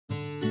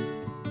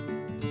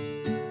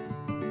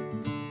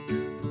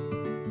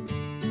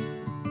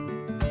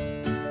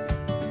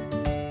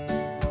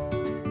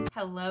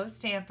Hello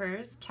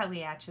Stampers, Kelly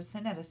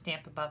Acheson at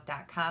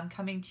astampabove.com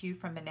coming to you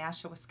from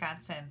Menasha,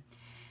 Wisconsin.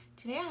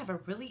 Today I have a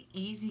really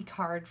easy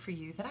card for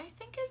you that I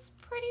think is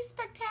pretty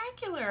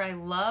spectacular. I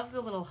love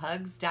the little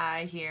hugs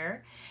die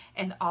here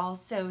and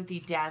also the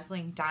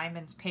dazzling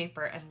diamonds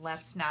paper, and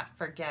let's not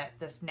forget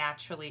this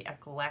naturally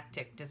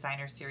eclectic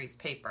designer series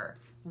paper,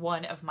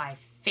 one of my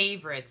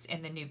favorites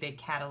in the new big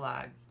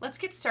catalog. Let's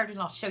get started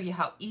and I'll show you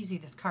how easy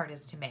this card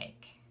is to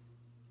make.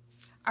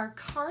 Our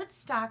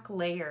cardstock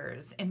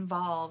layers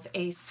involve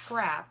a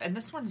scrap, and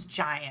this one's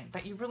giant,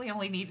 but you really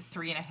only need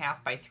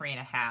 3.5 by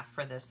 3.5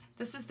 for this.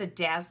 This is the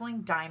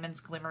Dazzling Diamonds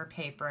Glimmer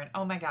paper, and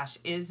oh my gosh,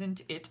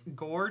 isn't it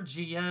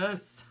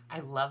gorgeous? I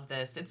love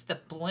this. It's the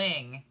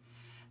bling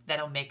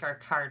that'll make our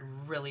card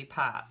really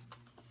pop.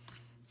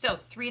 So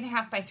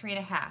 3.5 by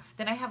 3.5.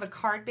 Then I have a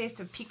card base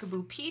of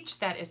Peekaboo Peach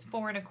that is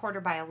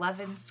 4.25 by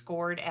 11,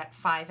 scored at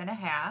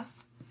 5.5.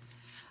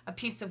 A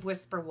piece of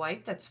Whisper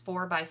White that's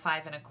 4 by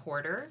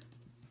 5.25.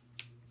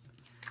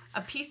 A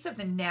piece of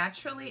the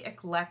Naturally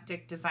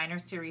Eclectic Designer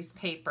Series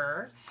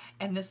paper,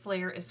 and this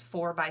layer is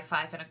 4 by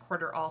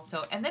 5.25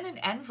 also, and then an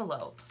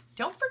envelope.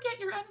 Don't forget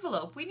your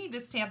envelope. We need to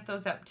stamp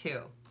those up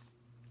too.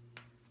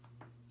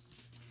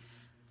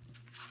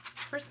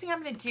 First thing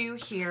I'm going to do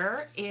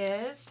here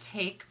is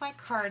take my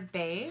card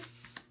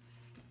base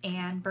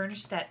and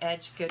burnish that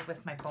edge good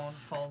with my bone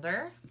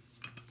folder.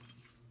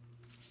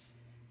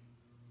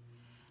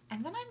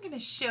 And then I'm going to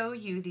show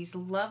you these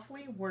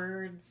lovely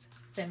words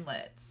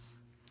Thinlits.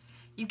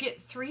 You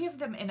get 3 of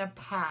them in a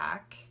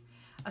pack,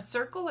 a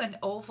circle, an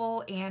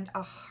oval, and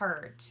a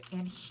heart.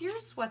 And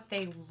here's what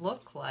they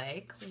look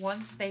like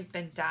once they've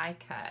been die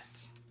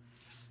cut.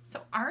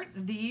 So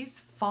aren't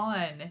these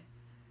fun?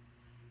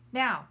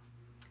 Now,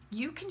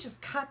 you can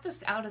just cut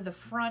this out of the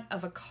front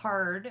of a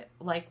card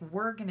like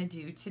we're gonna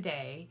do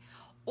today,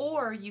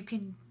 or you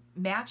can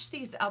match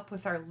these up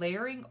with our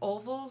layering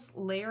ovals,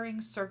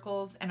 layering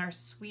circles, and our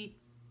sweet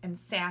and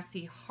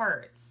sassy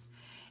hearts,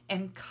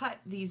 and cut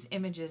these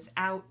images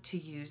out to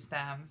use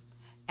them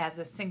as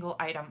a single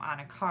item on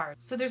a card.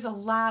 So there's a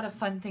lot of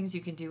fun things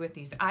you can do with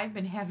these. I've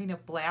been having a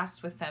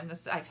blast with them.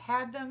 I've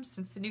had them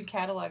since the new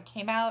catalog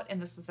came out,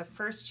 and this is the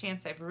first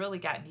chance I've really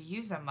gotten to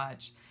use them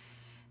much.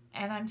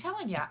 And I'm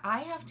telling you, I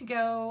have to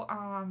go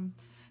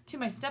to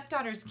my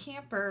stepdaughter's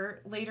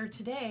camper later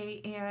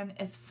today, and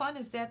as fun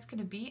as that's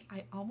gonna be,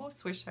 I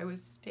almost wish I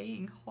was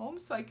staying home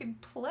so I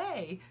could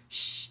play.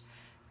 Shh.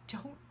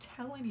 Don't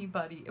tell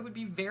anybody. It would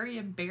be very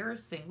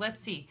embarrassing.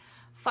 Let's see.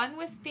 Fun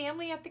with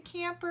family at the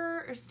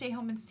camper or stay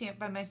home and stamp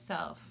by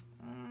myself?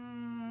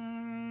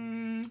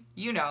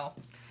 You know,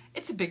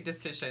 it's a big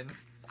decision.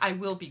 I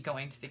will be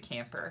going to the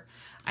camper.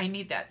 I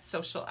need that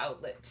social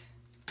outlet.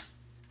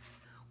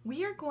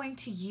 We are going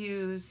to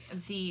use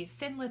the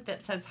Thinlit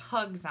that says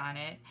Hugs on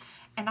it,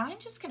 and I'm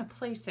just going to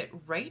place it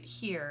right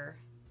here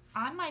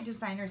on my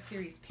designer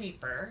series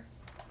paper.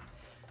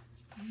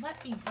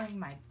 Let me bring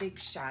my big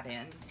shot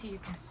in so you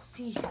can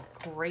see how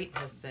great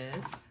this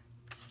is.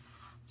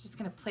 Just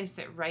going to place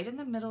it right in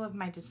the middle of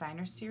my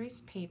designer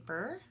series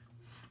paper.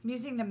 I'm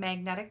using the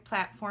magnetic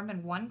platform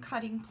and 1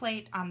 cutting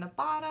plate on the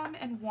bottom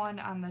and 1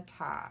 on the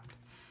top.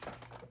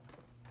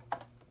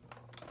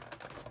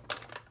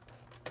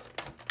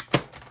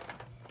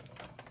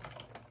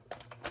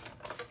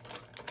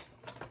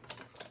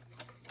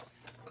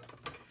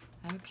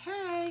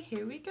 Okay,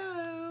 here we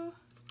go.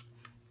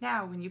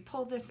 Now, when you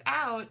pull this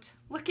out,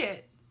 look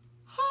it.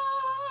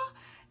 Ah,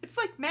 it's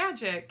like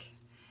magic.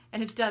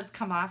 And it does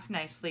come off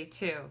nicely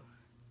too.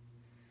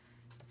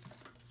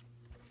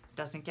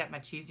 Doesn't get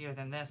much easier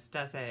than this,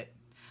 does it?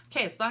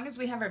 Okay, as long as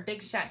we have our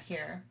big shot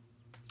here,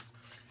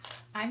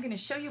 I'm going to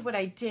show you what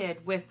I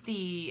did with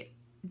the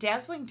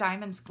Dazzling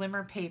Diamonds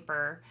Glimmer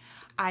paper.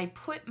 I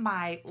put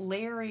my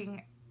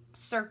layering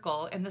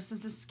circle, and this is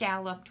the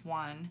scalloped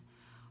one,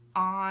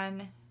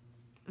 on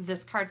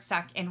this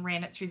cardstock and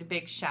ran it through the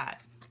big shot.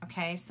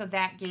 Okay, so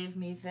that gave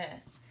me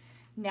this.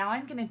 Now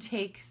I'm going to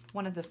take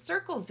one of the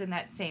circles in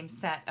that same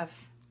set of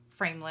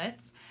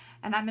framelits,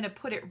 and I'm going to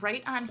put it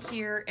right on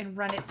here and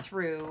run it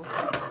through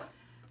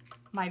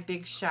my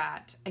big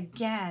shot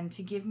again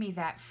to give me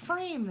that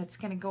frame that's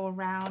going to go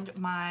around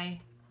my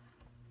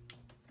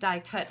die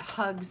cut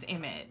Hugs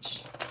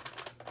image.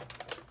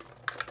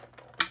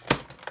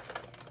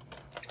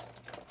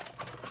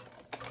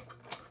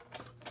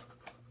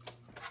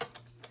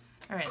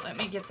 All right, let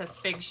me get this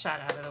big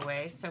shot out of the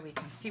way so we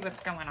can see what's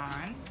going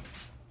on.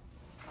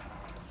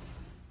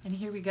 And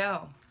here we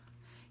go.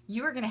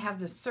 You are going to have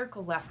this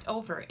circle left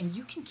over, and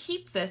you can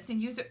keep this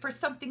and use it for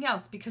something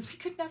else, because we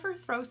could never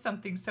throw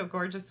something so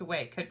gorgeous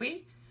away, could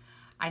we?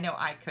 I know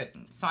I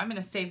couldn't, so I'm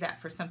going to save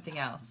that for something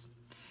else.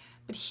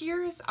 But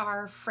here's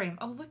our frame.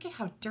 Oh, look at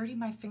how dirty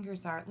my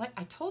fingers are. Like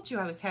I told you,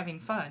 I was having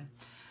fun.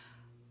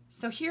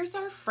 So here's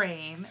our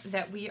frame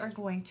that we are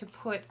going to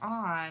put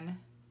on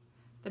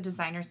the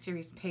designer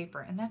series paper,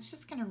 and that's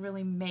just going to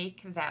really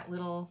make that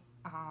little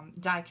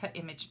die cut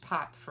image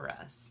pop for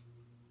us.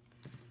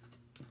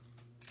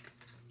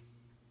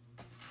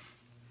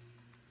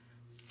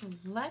 So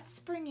let's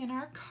bring in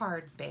our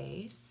card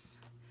base,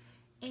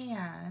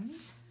 and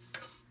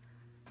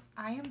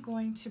I am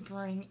going to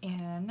bring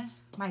in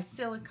my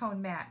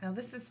silicone mat. Now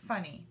this is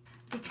funny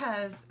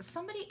because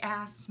somebody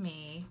asked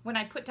me when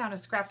I put down a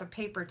scrap of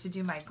paper to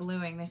do my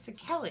gluing, they said,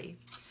 Kelly,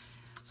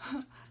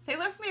 they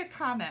left me a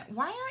comment,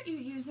 why aren't you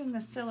using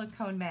the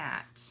silicone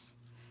mat?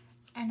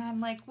 And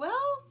I'm like,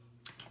 well,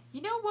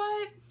 you know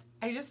what?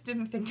 I just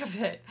didn't think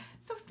of it.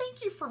 So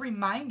thank you for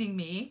reminding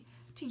me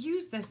to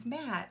use this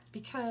mat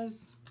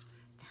because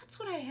that's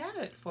what I have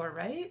it for,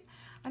 right?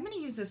 I'm going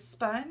to use a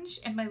sponge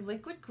and my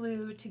liquid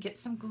glue to get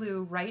some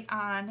glue right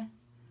on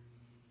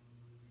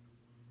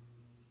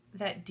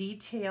that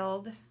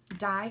detailed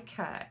die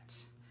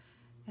cut.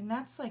 And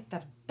that's like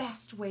the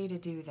best way to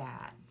do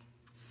that.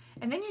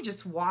 And then you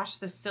just wash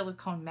the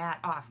silicone mat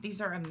off.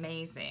 These are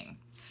amazing.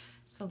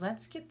 So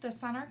let's get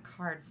this on our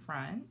card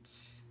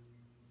front.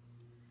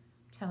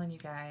 I'm telling you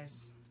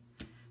guys,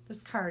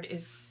 this card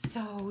is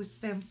so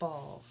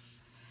simple.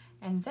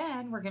 And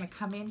then we're going to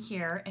come in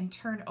here and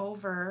turn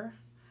over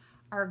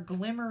our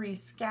glimmery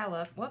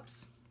scallop,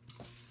 whoops,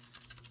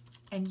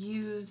 and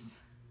use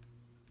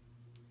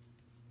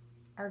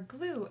our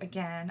glue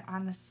again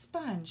on the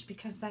sponge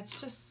because that's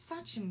just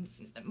such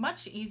a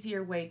much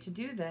easier way to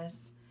do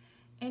this,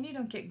 and you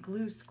don't get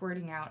glue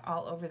squirting out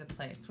all over the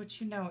place,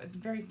 which you know is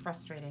very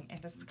frustrating and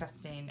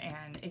disgusting,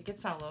 and it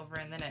gets all over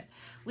and then it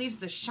leaves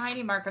the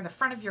shiny mark on the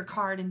front of your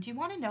card. And do you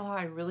want to know how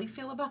I really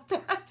feel about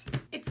that?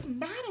 It's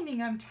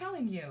maddening, I'm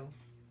telling you.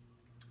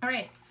 All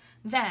right.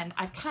 Then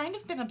I've kind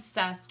of been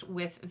obsessed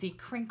with the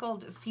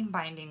crinkled seam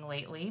binding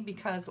lately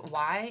because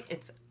why?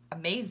 It's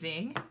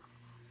amazing.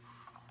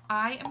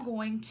 I am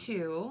going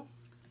to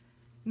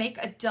make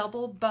a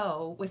double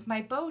bow with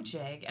my bow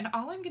jig, and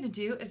all I'm going to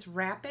do is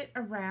wrap it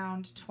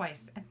around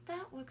twice. And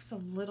that looks a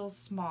little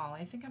small.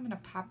 I think I'm going to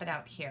pop it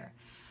out here.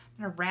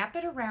 I'm going to wrap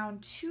it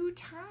around 2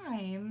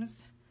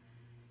 times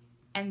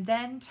and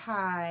then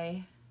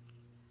tie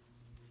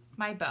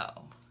my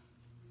bow.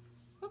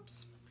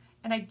 Oops.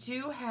 And I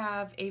do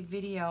have a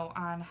video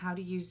on how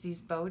to use these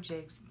bow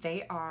jigs.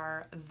 They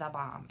are the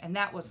bomb. And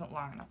that wasn't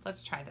long enough.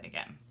 Let's try that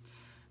again.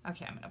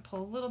 Okay, I'm going to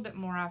pull a little bit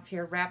more off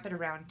here. Wrap it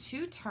around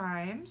 2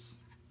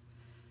 times.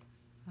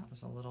 That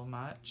was a little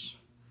much.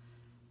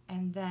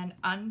 And then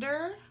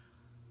under,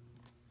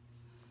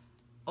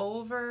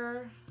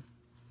 over,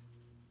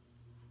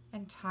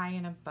 and tie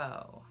in a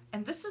bow.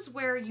 And this is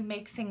where you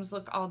make things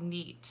look all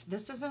neat.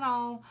 This isn't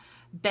all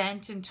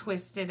bent and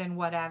twisted and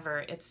whatever.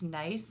 It's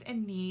nice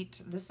and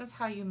neat. This is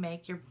how you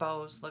make your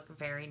bows look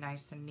very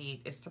nice and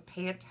neat, is to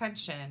pay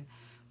attention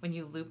when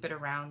you loop it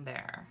around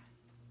there.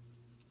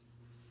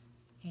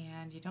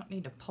 And you don't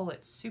need to pull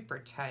it super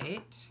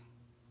tight.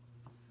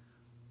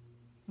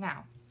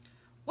 Now,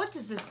 what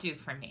does this do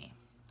for me?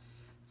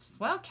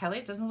 Well, Kelly,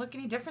 it doesn't look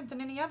any different than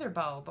any other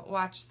bow, but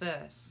watch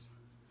this.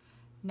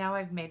 Now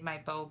I've made my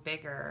bow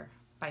bigger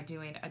by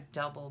doing a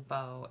double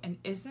bow, and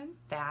isn't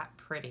that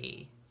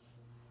pretty?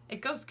 It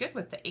goes good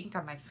with the ink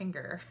on my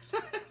finger.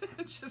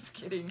 Just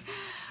kidding.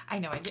 I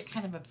know, I get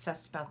kind of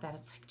obsessed about that.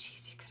 It's like,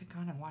 geez, you could have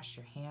gone and washed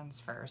your hands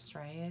first,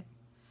 right?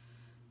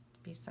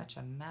 It'd be such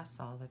a mess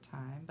all the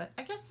time. But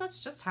I guess that's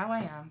just how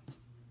I am.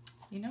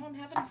 You know I'm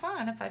having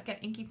fun if I've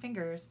got inky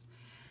fingers.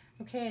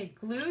 Okay,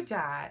 glue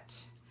dot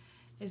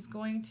is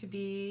going to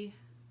be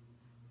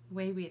the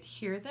way we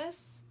adhere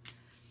this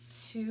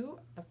to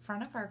the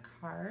front of our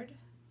card.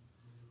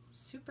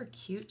 Super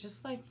cute,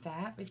 just like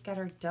that. We've got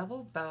our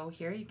double bow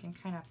here. You can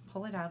kind of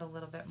pull it out a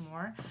little bit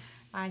more.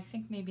 I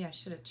think maybe I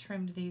should have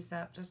trimmed these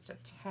up just a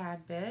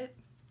tad bit.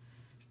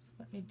 So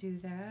let me do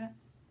that.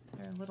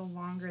 They're a little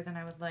longer than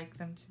I would like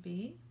them to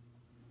be.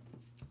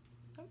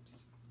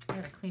 Oops. I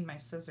gotta clean my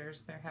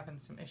scissors. They're having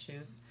some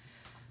issues.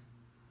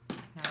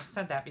 Now, I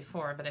said that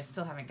before, but I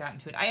still haven't gotten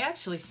to it. I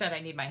actually said I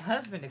need my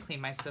husband to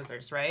clean my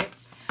scissors, right?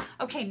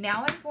 Okay,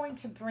 now I'm going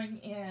to bring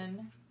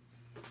in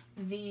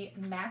the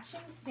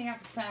matching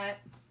stamp set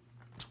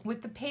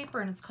with the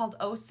paper, and it's called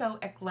Oh So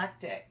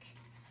Eclectic.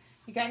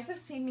 You guys have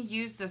seen me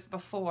use this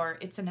before.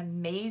 It's an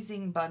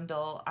amazing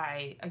bundle.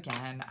 I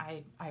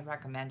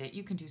recommend it.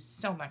 You can do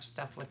so much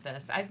stuff with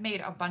this. I've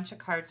made a bunch of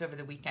cards over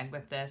the weekend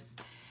with this,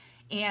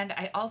 and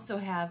I also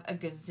have a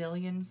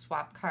gazillion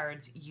swap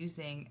cards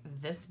using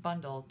this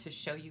bundle to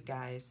show you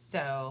guys.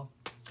 So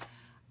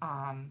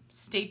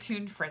stay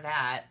tuned for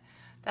that.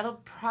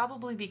 That'll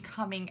probably be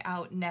coming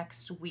out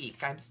next week.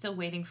 I'm still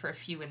waiting for a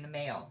few in the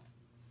mail.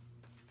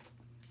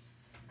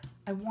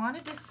 I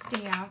wanted to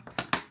stamp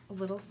a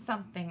little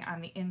something on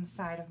the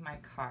inside of my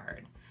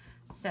card.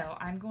 So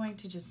I'm going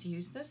to just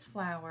use this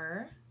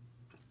flower.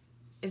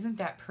 Isn't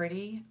that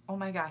pretty? Oh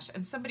my gosh.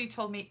 And somebody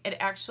told me it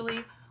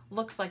actually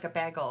looks like a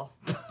bagel.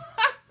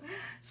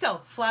 So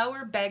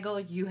flower, bagel,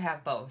 you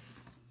have both.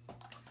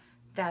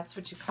 That's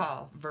what you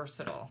call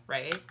versatile,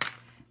 right?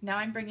 Now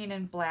I'm bringing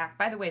in black.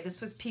 By the way, this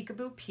was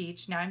Peekaboo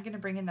Peach. Now I'm going to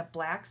bring in the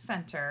black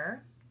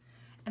center.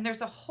 And there's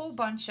a whole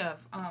bunch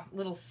of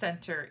little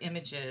center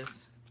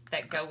images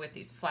that go with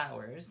these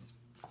flowers.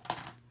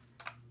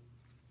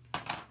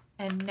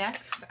 And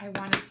next, I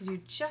wanted to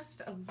do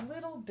just a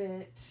little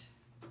bit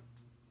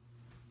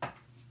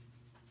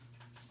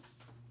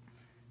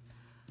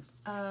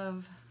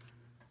of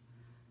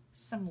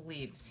some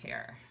leaves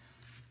here.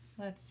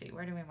 Let's see,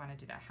 where do we want to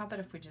do that? How about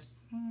if we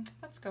just,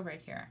 let's go right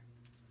here.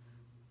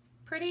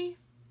 Pretty?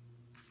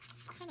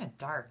 It's kind of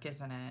dark,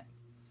 isn't it?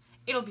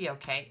 It'll be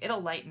okay. It'll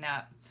lighten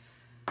up.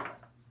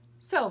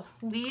 So,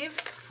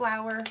 leaves,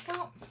 flower,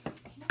 well,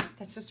 you know,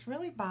 that's just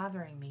really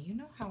bothering me. You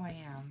know how I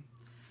am.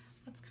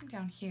 Let's come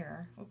down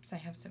here. Oops, I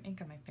have some ink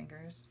on my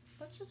fingers.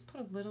 Let's just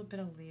put a little bit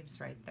of leaves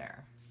right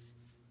there.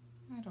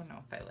 I don't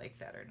know if I like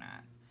that or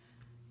not.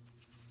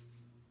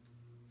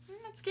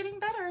 It's getting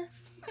better.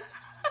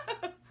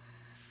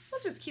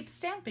 We'll just keep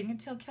stamping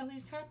until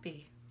Kelly's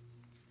happy.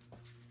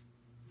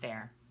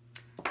 There.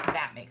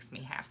 That makes me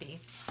happy.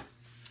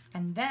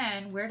 And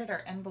then, where did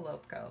our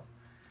envelope go?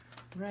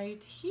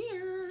 Right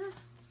here.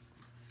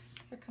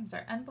 Here comes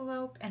our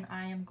envelope, and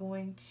I am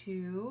going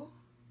to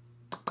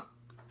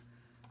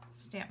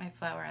stamp my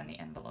flower on the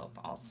envelope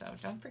also.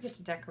 Don't forget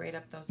to decorate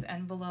up those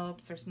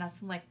envelopes. There's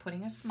nothing like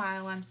putting a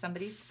smile on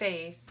somebody's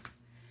face.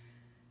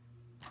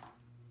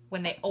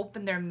 When they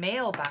open their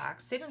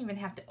mailbox, they don't even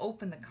have to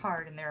open the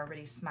card and they're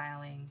already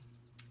smiling.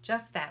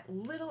 Just that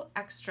little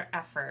extra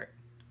effort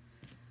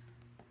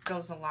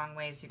goes a long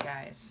ways, you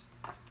guys.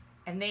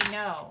 And they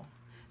know.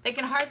 They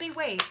can hardly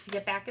wait to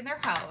get back in their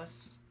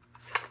house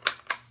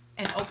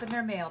and open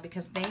their mail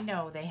because they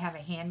know they have a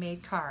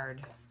handmade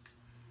card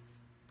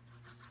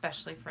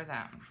especially for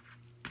them.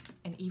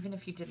 And even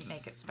if you didn't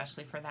make it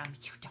specially for them,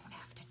 you don't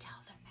have to tell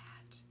them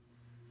that.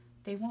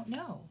 They won't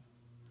know.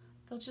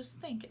 They'll just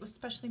think it was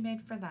specially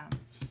made for them.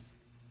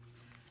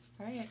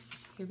 All right,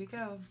 here we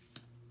go.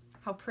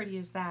 How pretty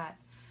is that?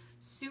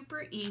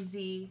 Super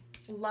easy.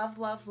 Love,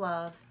 love,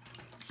 love.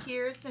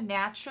 Here's the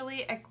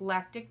Naturally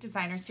Eclectic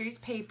Designer Series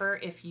paper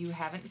if you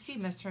haven't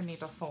seen this from me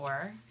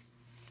before.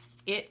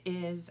 It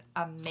is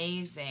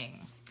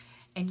amazing.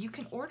 And you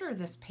can order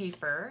this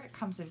paper. It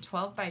comes in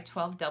 12 by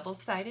 12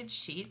 double-sided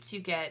sheets. You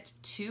get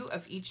 2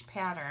 of each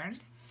pattern.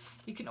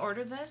 You can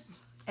order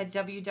this at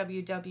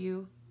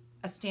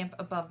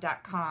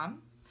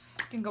www.astampabove.com.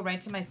 You can go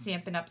right to my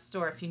Stampin' Up!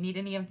 Store. If you need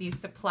any of these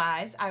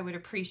supplies, I would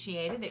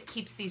appreciate it. It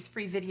keeps these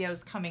free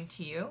videos coming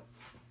to you.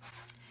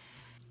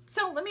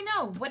 So let me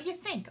know, what do you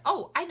think?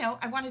 Oh, I know,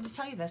 I wanted to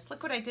tell you this.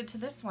 Look what I did to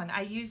this one.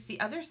 I used the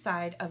other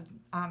side of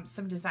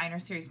some Designer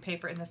Series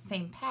paper in the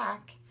same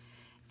pack,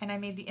 and I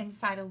made the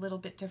inside a little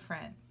bit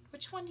different.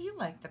 Which one do you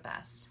like the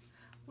best?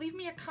 Leave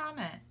me a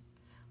comment.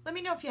 Let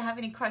me know if you have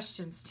any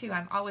questions too.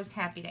 I'm always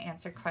happy to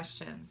answer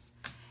questions.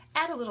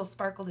 Add a little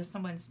sparkle to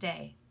someone's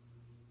day.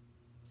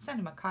 Send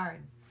them a card.